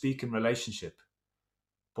speaking relationship.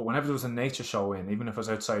 But whenever there was a nature show in, even if I was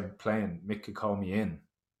outside playing, Mick could call me in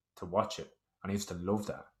to watch it. And I used to love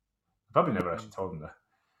that. I probably never actually told him that.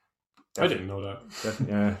 I didn't know that.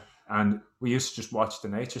 Definitely, yeah. And we used to just watch the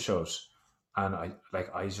nature shows. And I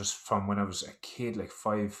just, from when I was a kid, like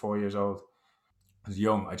 4 years old, I was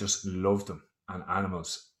young, I just loved them and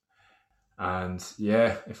animals. And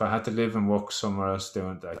yeah, if I had to live and work somewhere else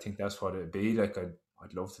doing it, I think that's what it'd be. Like,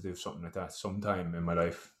 I'd love to do something like that sometime in my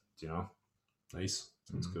life, you know? Nice.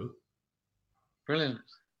 Sounds good. Brilliant.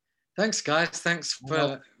 Thanks, guys. Thanks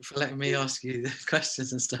for letting me ask you the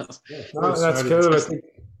questions and stuff. Yeah, no, that's cool.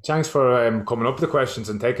 Thanks for coming up with the questions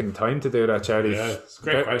and taking the time to do that, Charlie. Yeah, it's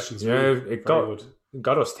great questions. Yeah, really. it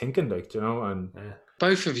got us thinking, like, you know. And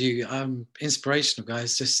both of you, inspirational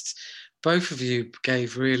guys. Just both of you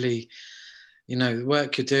gave really, you know, the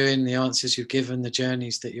work you're doing, the answers you've given, the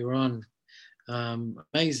journeys that you're on.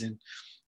 Amazing.